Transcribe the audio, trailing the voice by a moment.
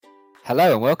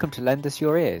Hello and welcome to Lend Us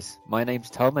Your Ears. My name's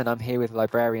Tom and I'm here with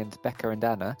librarians Becca and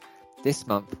Anna. This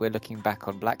month we're looking back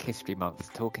on Black History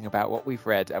Month, talking about what we've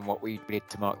read and what we did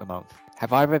to mark the month.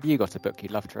 Have either of you got a book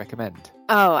you'd love to recommend?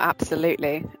 Oh,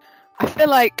 absolutely. I feel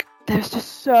like there's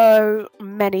just so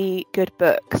many good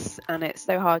books and it's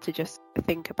so hard to just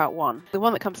think about one. The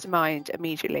one that comes to mind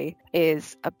immediately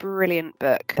is a brilliant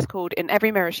book. It's called In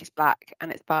Every Mirror She's Black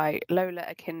and it's by Lola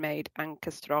Akinmaid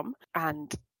Ankerstrom and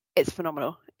it's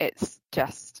phenomenal. It's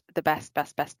just the best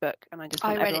book and I just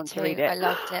want everyone to read it. I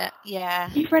loved it.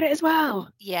 Yeah. You've read it as well?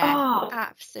 Yeah. Oh.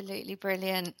 Absolutely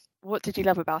brilliant. What did you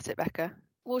love about it, Becca?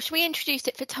 Well, should we introduce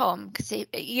it for Tom? Because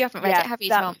you haven't read it, have you,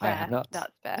 Tom? I have not.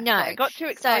 That's fair. No. I got too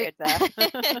excited there.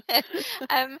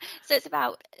 So it's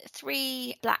about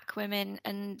three black women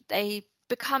and they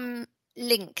become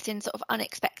linked in sort of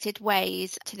unexpected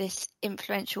ways to this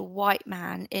influential white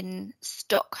man in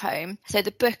Stockholm. So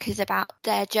the book is about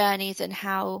their journeys and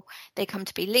how they come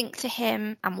to be linked to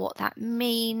him and what that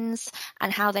means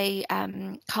and how they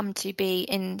come to be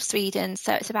in Sweden.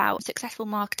 So it's about successful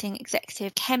marketing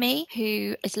executive Kemi,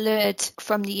 who is lured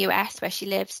from the US where she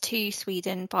lives to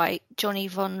Sweden by Johnny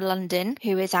von London,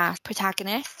 who is our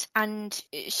protagonist. And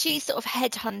she's sort of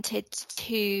headhunted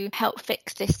to help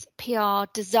fix this PR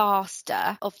disaster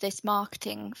of this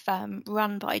marketing firm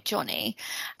run by Johnny,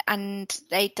 and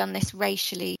they'd done this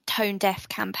racially tone deaf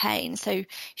campaign, so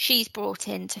she's brought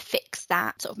in to fix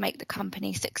that, sort of make the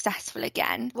company successful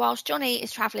again. Whilst Johnny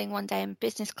is travelling one day in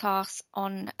business class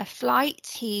on a flight,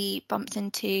 he bumps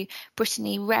into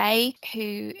Brittany Ray,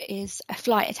 who is a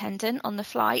flight attendant on the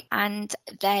flight, and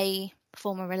they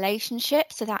form a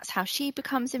relationship, so that's how she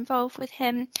becomes involved with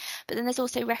him. But then there's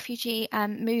also refugee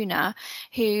Muna,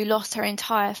 who lost her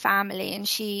entire family and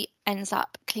she ends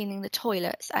up cleaning the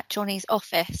toilets at Johnny's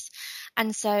office.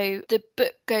 And so the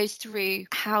book goes through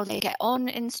how they get on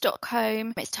in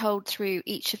Stockholm. It's told through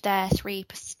each of their three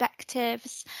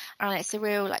perspectives, and it's a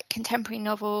real contemporary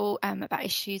novel about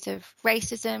issues of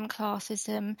racism,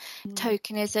 classism,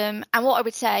 tokenism. And what I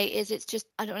would say is it's just,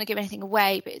 I don't want to give anything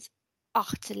away, but it's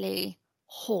utterly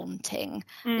haunting.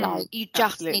 You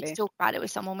just need to talk about it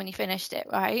with someone when you finished it,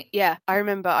 right? Yeah, I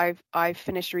remember I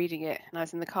finished reading it and I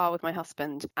was in the car with my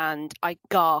husband and I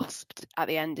gasped at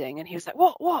the ending and he was like,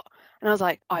 what? And I was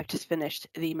like, I've just finished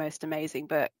the most amazing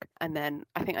book. And then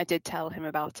I think I did tell him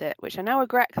about it, which I now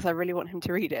regret because I really want him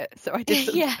to read it. So I did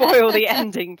sort of spoil the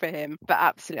ending for him. But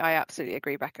I absolutely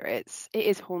agree, Becca. It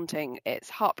is haunting.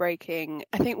 It's heartbreaking.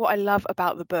 I think what I love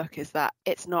about the book is that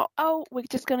it's not, oh, we're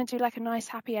just going to do like a nice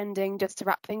happy ending just to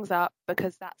wrap things up,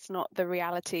 because that's not the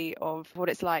reality of what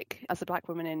it's like as a black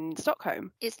woman in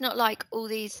Stockholm. It's not like all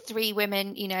these three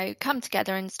women, come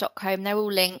together in Stockholm, they're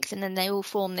all linked and then they all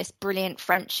form this brilliant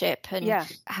friendship and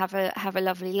have a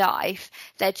lovely life.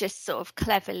 They're just sort of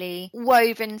cleverly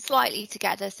woven slightly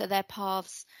together so their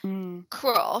paths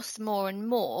cross more and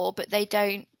more, but they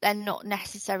don't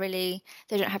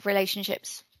have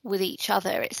relationships with each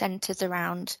other. It centres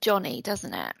around Johnny,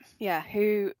 doesn't it? Yeah,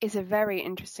 who is a very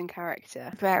interesting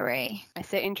character. Very. I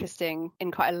say interesting in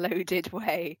quite a loaded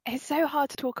way. It's so hard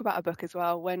to talk about a book as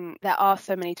well when there are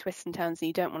so many twists and turns and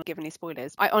you don't want to give any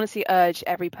spoilers. I honestly urge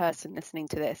every person listening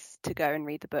to this to go and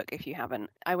read the book if you haven't.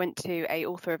 I went to a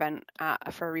author event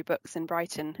at Furry Books in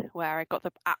Brighton where I got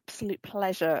the absolute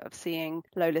pleasure of seeing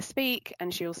Lola speak,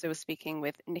 and she also was speaking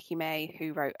with Nikki May,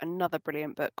 who wrote another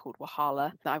brilliant book called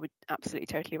Wahala that I would absolutely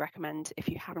totally recommend if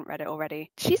you haven't read it already.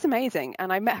 She's amazing,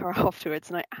 and I met her afterwards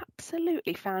and I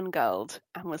absolutely fangirled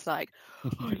and was like,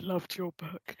 I loved your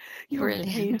book, you're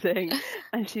amazing.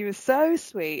 And she was so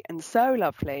sweet and so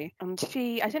lovely, and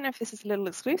I don't know if this is a little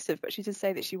exclusive, but she did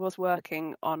say that she was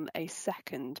working on a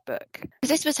second book.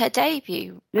 This was her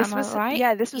debut, am I right?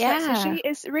 Yeah, this was so she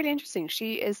is really interesting.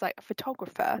 She is like a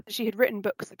photographer. She had written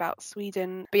books about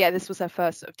Sweden, but yeah, this was her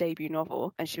first sort of debut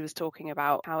novel, and she was talking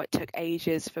about how it took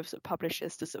ages for sort of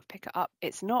publishers to sort of pick it up.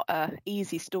 It's not a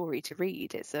easy story to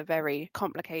read. It's a very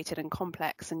complicated and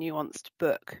complex and nuanced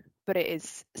book, but it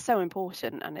is so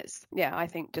important, and it's I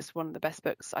think just one of the best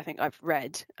books I think I've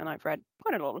read, and I've read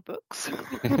quite a lot of books.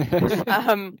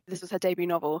 This was her debut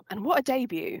novel, and what a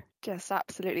debut. Just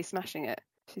absolutely smashing it.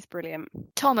 She's brilliant.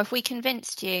 Tom, have we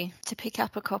convinced you to pick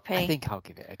up a copy? I think I'll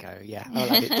give it a go, yeah.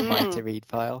 I'll add it to my to-read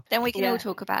file. Then we can all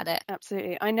talk about it.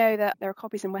 Absolutely. I know that there are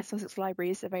copies in West Sussex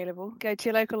libraries available. Go to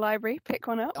your local library, pick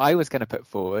one up. I was going to put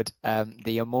forward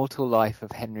The Immortal Life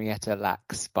of Henrietta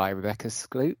Lacks by Rebecca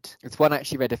Skloot. It's one I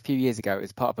actually read a few years ago. It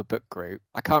was part of a book group.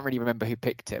 I can't really remember who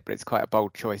picked it, but it's quite a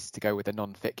bold choice to go with a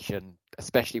non-fiction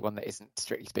especially one that isn't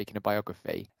strictly speaking a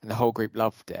biography, and the whole group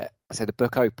loved it. So the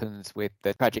book opens with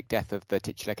the tragic death of the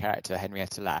titular character,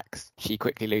 Henrietta Lacks. She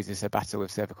quickly loses her battle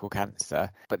with cervical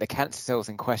cancer, but the cancer cells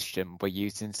in question were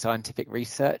used in scientific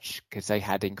research because they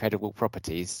had incredible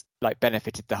properties, like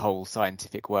benefited the whole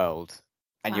scientific world.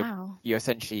 And Wow. you're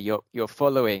essentially you're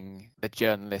following the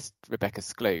journalist Rebecca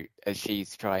Skloot as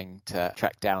she's trying to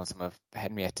track down some of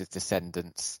Henrietta's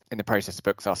descendants. In the process, the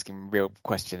book's asking real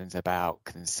questions about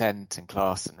consent and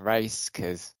class and race,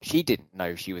 because she didn't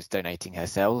know she was donating her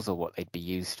cells or what they'd be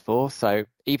used for. So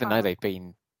even though they've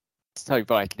been so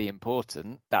vitally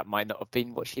important, that might not have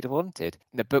been what she'd have wanted.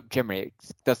 And the book generally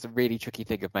does the really tricky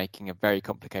thing of making a very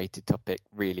complicated topic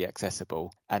really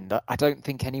accessible. And I don't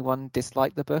think anyone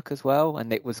disliked the book as well.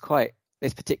 And it was quite,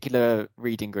 this particular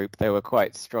reading group, there were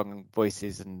quite strong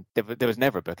voices, and there was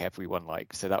never a book everyone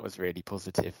liked. So that was really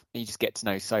positive. You just get to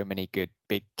know so many good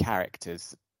big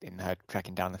characters in her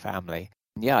tracking down the family.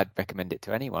 And yeah, I'd recommend it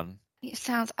to anyone. It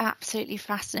sounds absolutely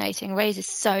fascinating. Raises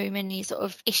so many sort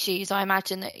of issues, I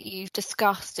imagine, that you've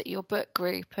discussed at your book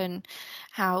group, and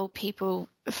how people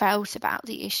felt about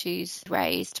the issues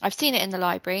raised. I've seen it in the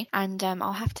library, and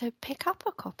I'll have to pick up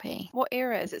a copy. What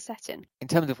era is it set in? In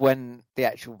terms of when the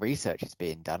actual research is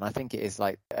being done, I think it is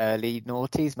like early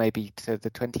noughties, maybe to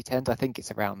the 2010s. I think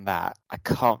it's around that. I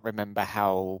can't remember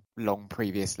how long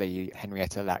previously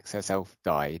Henrietta Lacks herself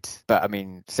died, but I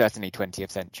mean, certainly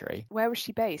 20th century. Where was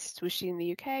she based? Was she in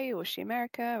the UK or was she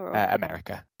America? Or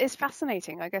America. It's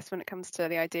fascinating, I guess, when it comes to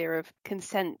the idea of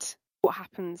consent. What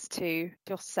happens to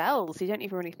your cells? You don't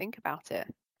even really think about it.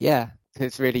 Yeah,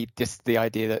 it's really just the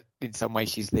idea that in some way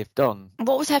she's lived on.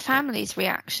 What was her family's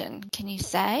reaction? Can you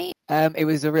say? It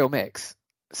was a real mix.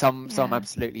 Some Yeah.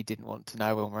 absolutely didn't want to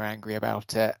know and were angry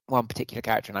about it. One particular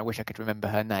character, and I wish I could remember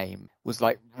her name, was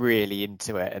like really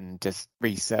into it and just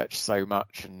researched so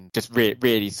much and just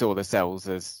really saw the cells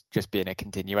as just being a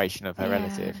continuation of her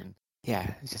relative. And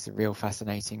yeah, it's just a real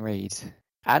fascinating read.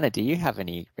 Anna, do you have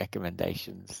any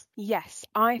recommendations? Yes,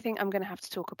 I think I'm going to have to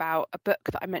talk about a book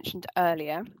that I mentioned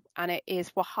earlier, and it is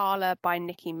Wahala by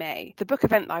Nikki May. The book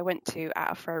event that I went to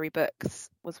at Afrori Books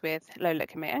was with Lola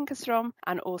May Ankerstrom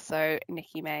and also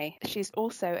Nikki May. She's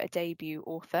also a debut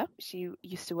author. She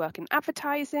used to work in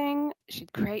advertising. She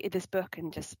created this book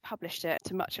and just published it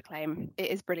to much acclaim.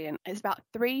 It is brilliant. It's about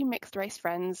 3 mixed race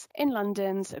friends in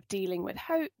London of dealing with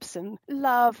hopes and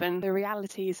love and the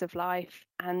realities of life.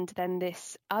 And then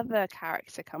this other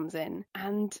character comes in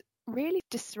and really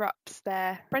disrupts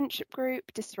their friendship group,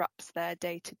 disrupts their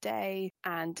day-to-day,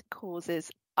 and causes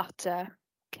utter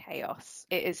chaos.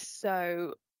 It is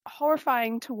so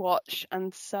horrifying to watch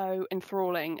and so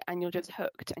enthralling, and you're just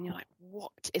hooked and you're like,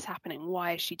 what is happening?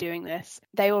 Why is she doing this?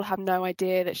 They all have no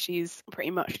idea that she's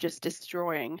pretty much just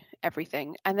destroying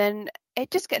everything. And then it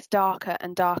just gets darker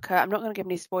and darker. I'm not going to give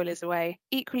any spoilers away.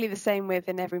 Equally the same with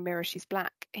In Every Mirror She's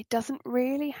Black. It doesn't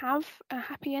really have a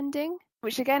happy ending,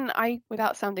 which again,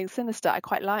 without sounding sinister, I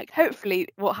quite like. Hopefully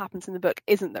what happens in the book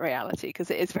isn't the reality,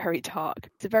 because it is very dark.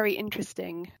 It's a very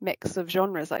interesting mix of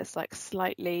genres. It's like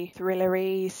slightly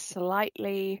thrillery,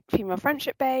 slightly female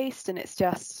friendship based, and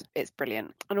it's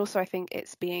brilliant. And also I think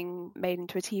it's being made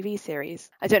into a TV series.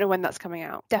 I don't know when that's coming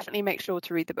out. Definitely make sure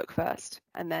to read the book first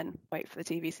and then wait for the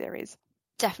TV series.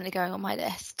 Definitely going on my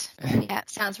list. Yeah,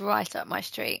 sounds right up my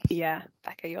street. Yeah,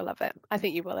 Becca, you'll love it. I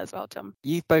think you will as well, Tom.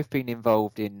 You've both been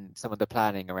involved in some of the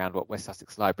planning around what West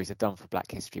Sussex Libraries have done for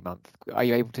Black History Month. Are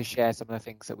you able to share some of the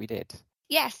things that we did?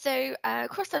 Yeah, so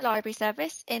across the library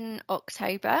service in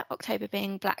October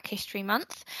being Black History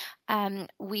Month,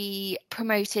 we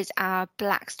promoted our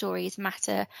Black Stories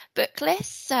Matter book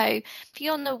list. So if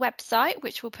you're on the website,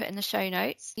 which we'll put in the show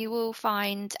notes, you will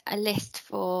find a list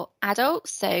for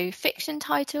adults, so fiction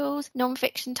titles,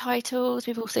 non-fiction titles.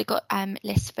 We've also got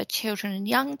lists for children and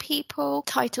young people,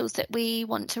 titles that we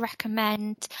want to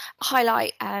recommend,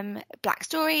 highlight Black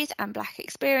stories and Black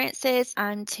experiences,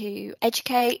 and to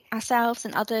educate ourselves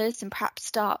and others and perhaps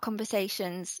start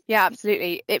conversations. Yeah,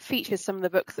 absolutely. It features some of the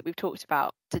books that we've talked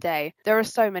about today. There are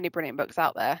so many brilliant books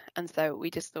out there, and so we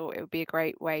just thought it would be a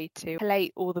great way to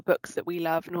collate all the books that we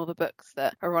love and all the books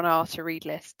that are on our to read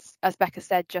lists. As Becca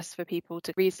said, just for people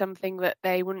to read something that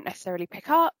they wouldn't necessarily pick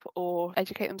up or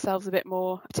educate themselves a bit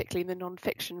more, particularly in the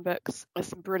non-fiction books. There's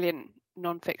some brilliant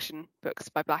non-fiction books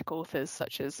by Black authors,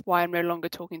 such as Why I'm No Longer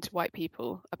Talking to White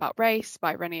People About Race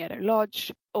by Reni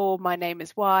Eddo-Lodge, or My Name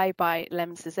is Why by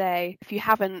Lem Zizé. If you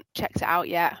haven't checked it out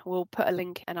yet, we'll put a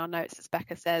link in our notes, as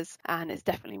Becca says, and it's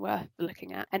definitely worth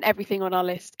looking at. And everything on our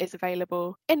list is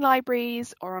available in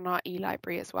libraries or on our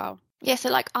e-library as well. Yeah, so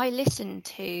like I listened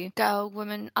to Girl,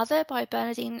 Woman, Other by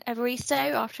Bernardine Evaristo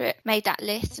after it made that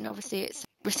list, and obviously it's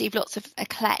received lots of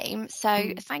acclaim.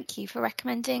 So thank you for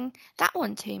recommending that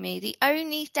one to me. The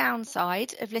only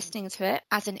downside of listening to it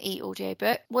as an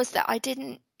e-audiobook was that I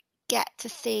didn't get to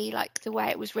see like the way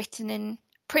it was written in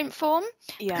print form,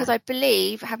 because I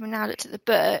believe, having now looked at the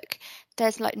book,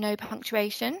 there's like no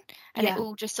punctuation and it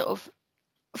all just sort of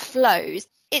flows.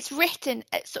 It's written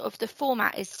at sort of, the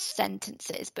format is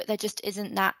sentences, but there just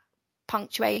isn't that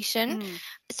punctuation.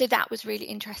 So that was really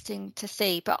interesting to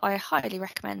see. But I highly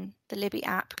recommend the Libby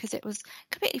app because it was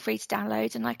completely free to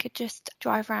download, and I could just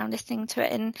drive around listening to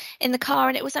it in the car.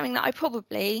 And it was something that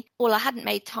I hadn't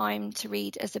made time to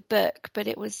read as a book, but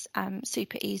it was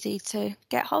super easy to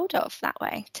get hold of that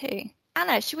way too.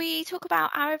 Anna, should we talk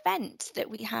about our event that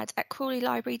we had at Crawley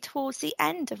Library towards the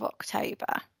end of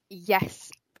October? Yes,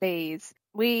 please.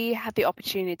 We had the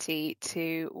opportunity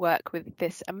to work with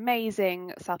this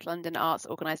amazing South London arts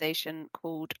organisation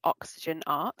called Oxygen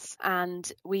Arts,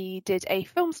 and we did a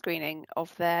film screening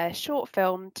of their short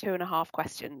film 2.5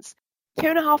 Questions.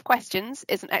 2.5 Questions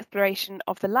is an exploration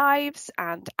of the lives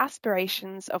and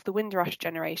aspirations of the Windrush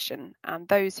generation and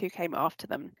those who came after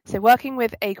them. So working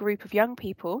with a group of young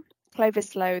people,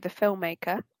 Clovis Lowe, the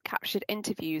filmmaker, captured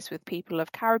interviews with people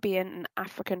of Caribbean and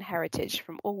African heritage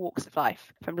from all walks of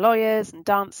life, from lawyers and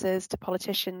dancers to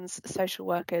politicians, social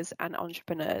workers and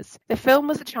entrepreneurs. The film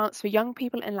was a chance for young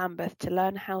people in Lambeth to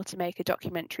learn how to make a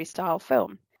documentary-style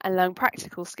film and learn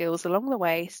practical skills along the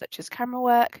way, such as camera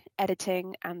work,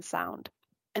 editing and sound.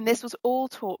 And this was all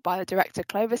taught by the director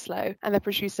Clovis Lowe and the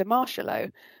producer Marsha Lowe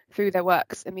through their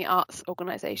works in the arts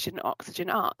organisation Oxygen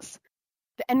Arts.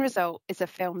 The end result is a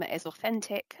film that is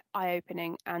authentic,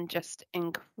 eye-opening and just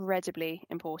incredibly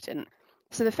important.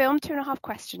 So the film 2.5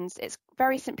 Questions, it's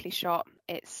very simply shot.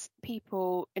 It's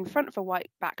people in front of a white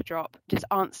backdrop just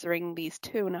answering these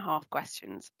 2.5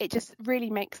 questions. It just really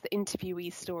makes the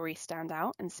interviewee's story stand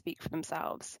out and speak for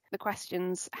themselves. The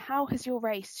questions: how has your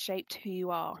race shaped who you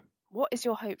are? What is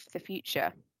your hope for the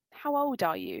future? How old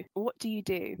are you? What do you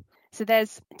do? So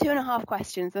there's 2.5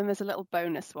 questions, and there's a little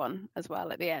bonus one as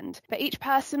well at the end. But each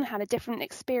person had a different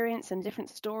experience and a different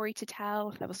story to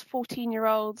tell. There was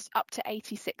 14-year-olds up to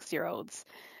 86-year-olds.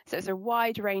 So it's a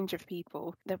wide range of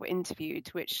people that were interviewed,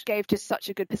 which gave just such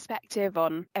a good perspective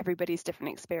on everybody's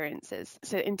different experiences.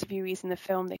 So interviewees in the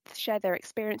film, they shared their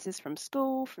experiences from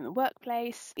school, from the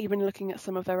workplace, even looking at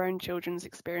some of their own children's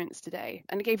experience today.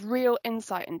 And it gave real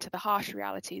insight into the harsh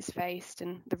realities faced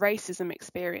and the racism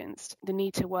experienced, the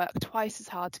need to work twice as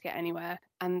hard to get anywhere,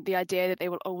 and the idea that they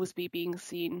will always be being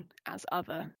seen as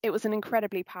other. It was an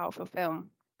incredibly powerful film.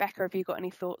 Becca, have you got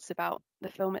any thoughts about the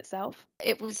film itself?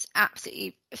 It was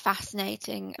absolutely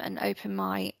fascinating and opened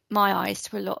my eyes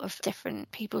to a lot of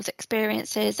different people's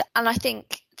experiences. And I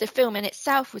think the film in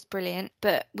itself was brilliant,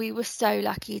 but we were so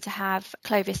lucky to have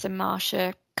Clovis and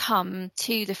Marsha come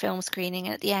to the film screening,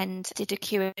 and at the end did a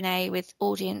Q&A with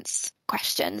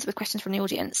questions from the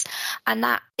audience. And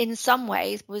that in some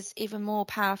ways was even more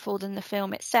powerful than the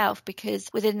film itself, because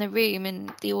within the room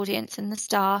and the audience and the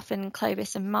staff and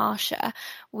Clovis and Marsha,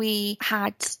 we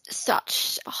had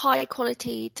such high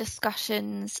quality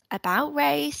discussions about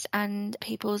race and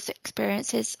people's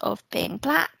experiences of being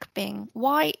black, being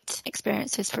white,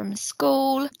 experiences from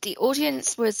school. The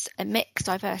audience was a mixed,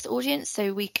 diverse audience,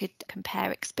 so we could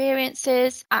compare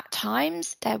experiences. At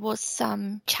times there was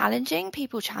some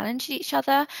people challenged each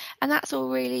other, and that's all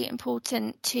really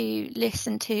important to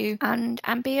listen to and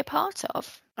be a part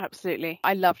of. Absolutely.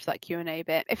 I loved that Q&A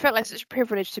bit. It felt like such a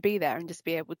privilege to be there and just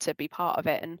be able to be part of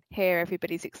it and hear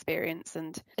everybody's experience,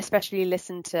 and especially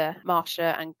listen to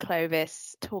Marsha and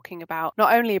Clovis talking about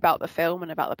not only about the film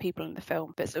and about the people in the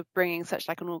film, but sort of bringing such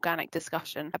like an organic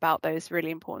discussion about those really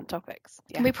important topics.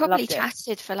 Yeah, we probably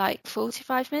chatted for like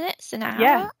 45 minutes, an hour.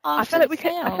 Yeah, I feel like we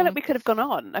could have gone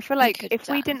on. I feel like if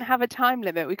we didn't have a time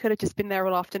limit, we could have just been there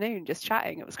all afternoon just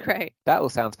chatting. It was great. That all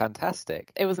sounds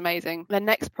fantastic. It was amazing. The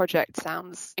next project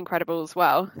sounds incredible as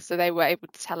well. So they were able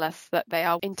to tell us that they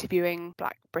are interviewing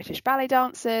Black British ballet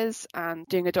dancers and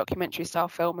doing a documentary style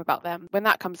film about them. When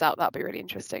that comes out, that'll be really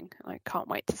interesting. I can't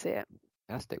wait to see it.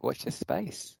 Fantastic. Watch this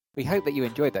space. We hope that you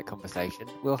enjoyed that conversation.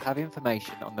 We'll have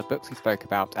information on the books we spoke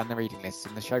about and the reading lists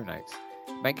in the show notes.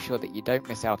 Make sure that you don't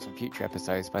miss out on future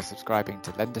episodes by subscribing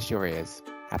to Lend Us Your Ears.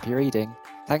 Happy reading.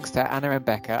 Thanks to Anna and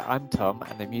Becca, I'm Tom,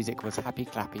 and the music was Happy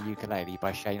Clappy Ukulele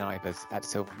by Shane Ivers at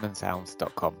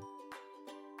silvermansounds.com.